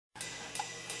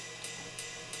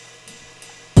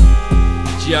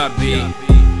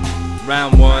GRB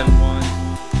Round 1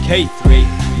 K3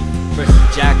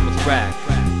 versus Jack McCrack.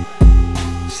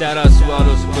 Shout out to all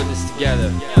those who put this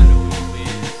together.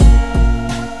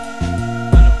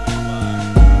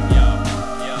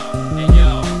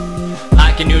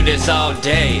 I can do this all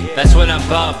day, that's what I'm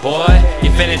about, boy. You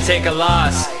finna take a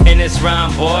loss in this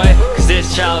round, boy, cause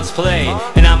this child's play,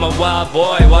 and I'm a wild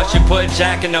boy. Watch you put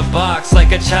Jack in a box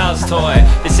like a child's toy.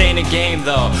 This ain't a game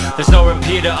though, there's no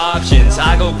repeater options.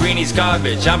 I go green, he's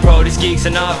garbage, I'm pro, this geek's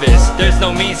a novice. There's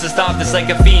no means to stop this like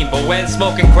a fiend, but when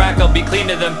smoking crack I'll be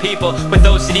cleaner than people with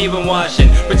OCD when washing.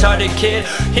 Retarded kid,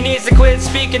 he needs to quit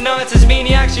speaking nonsense. Mean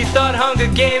he actually thought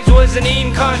Hunger Games was an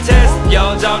eating contest.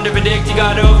 Yo, dumb to predict, he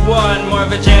gotta have won. More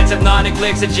of a chance, hypnotic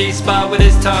licks a G-spot with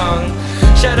his tongue.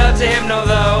 Shout out to Hypno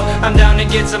though, I'm down to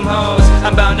get some hoes.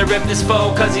 I'm bound to rip this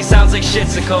foe cause he sounds like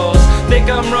shitsicles.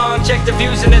 Think I'm wrong, check the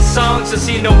views in his songs to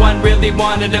see no one really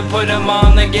wanted to put him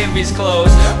on like invys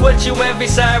clothes. What you envy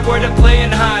side were to play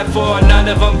and hide for? None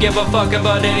of them give a fuck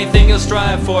about anything you'll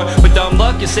strive for. With dumb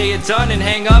luck you say you're done and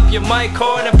hang up your mic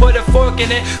cord and put a fork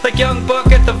in it like Young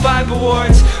Buck at the Vibe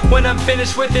Awards. When I'm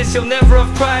finished with this you'll never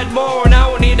have cried more, and I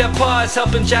won't need a pause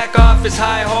helping Jack off his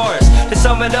high horse. To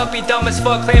sum it up, he dumb as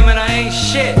fuck claiming I ain't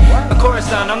shit. Of course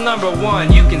not, I'm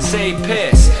 #1, you can say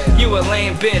piss. You a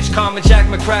lame bitch, call me Jack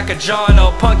McCrack or John.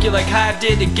 I'll punk you like Hive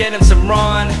did to get him some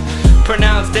Ron.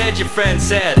 Pronounced dead, your friend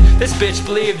said. This bitch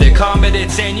believed it,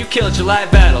 commented saying you killed your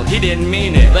live battle, he didn't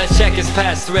mean it. Let's check his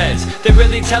past threads, they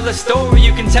really tell a story.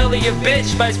 You can tell he a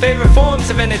bitch by his favorite forms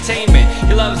of entertainment.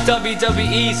 He loves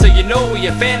WWE, so you know he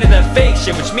a fan of that fake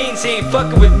shit, which means he ain't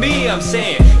fucking with me, I'm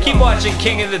saying. Keep watching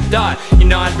King of the Dot, you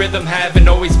know I'd rhythm haven't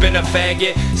always been a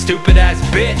faggot. Stupid ass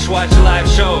bitch, watch live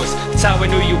shows, that's how I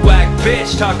knew you whack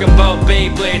bitch. Talking about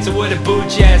Beyblades, I would've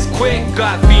booed you ass quick.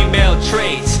 Got female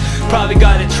traits, probably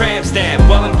got a tramp stamp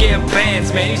while I'm getting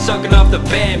bands, man. You sucking off the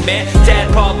band, man.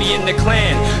 Dad probably in the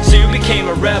clan, so you became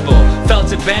a rebel.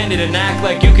 Felt abandoned and act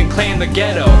like you can claim the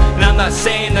ghetto. And I'm not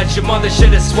saying that your mother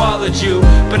should have swallowed you,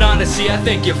 but honestly I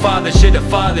think your father should have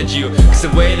fathered you. Cause the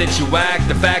way that you act,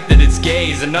 the fact that it's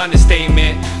gay is an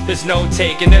understatement. There's no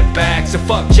taking it back, so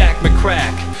fuck Jack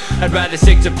McCrack. I'd rather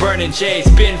stick to burning J's.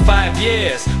 Been 5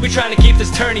 years, we trying to keep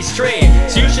this tourney straight.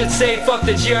 So you should say fuck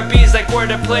the GRBs like word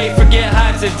to play. Forget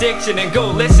Hive's addiction and go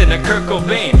listen to Kurt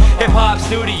Cobain. Hip-hop's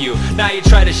new to you, now you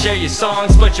try to share your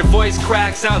songs, but your voice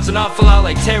crack sounds an awful lot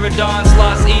like pterodons.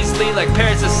 Lost easily like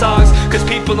pairs of socks, cause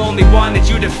people only wanted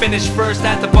you to finish first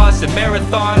at the Boston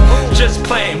Marathon. Just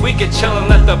playing, we could chill and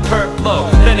let the perp blow.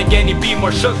 Then again you'd be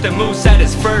more shook than Moose at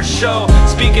his first show.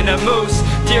 Speaking of Moose,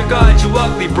 dear God you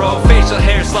ugly bro. Facial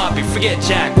hair sloppy, forget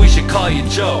Jack, we should call you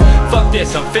Joe. Fuck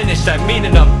this, I'm finished, I mean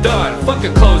it, I'm done. Fuck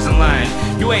a closing line,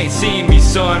 you ain't seen me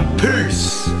son.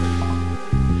 Peace.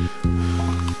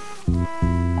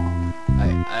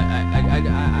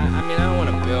 I mean, I don't want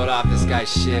to build off this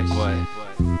guy's shit, but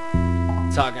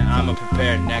talking, I'ma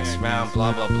prepare next round,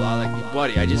 blah blah blah. Like,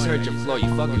 buddy, I just heard your flow,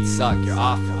 you fucking suck, you're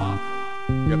awful.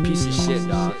 You're a piece of shit,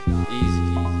 dog. Easy.